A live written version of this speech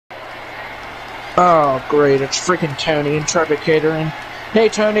Oh, great. It's freaking Tony in charge of catering. Hey,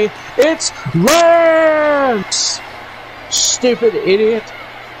 Tony, it's Laaaaance! Stupid idiot.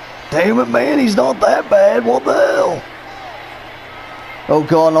 Damn it, man, he's not that bad. What the hell? Oh,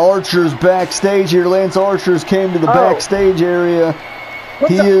 God, Archer's backstage here. Lance Archer's came to the backstage area. What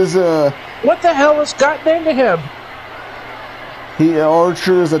the hell has gotten into him?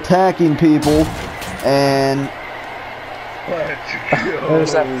 Archer is attacking people, and...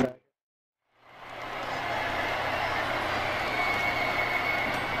 There's that...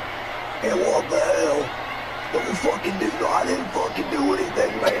 Hey, what the hell? Don't fucking do that. I didn't fucking do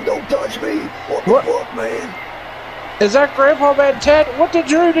anything, man. Don't touch me. What the fuck, man? Is that Grandpa Man Ted? What did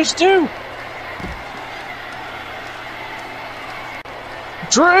Drew just do?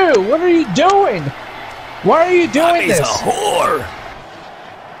 Drew, what are you doing? Why are you doing this? He's a whore.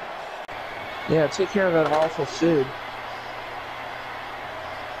 Yeah, take care of that awful food.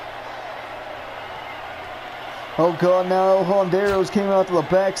 Oh God, now El Honderos came out to the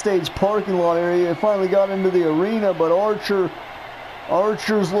backstage parking lot area and finally got into the arena, but Archer's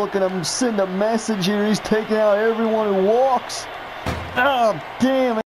looking to send a message here. He's taking out everyone who walks. Oh, damn it.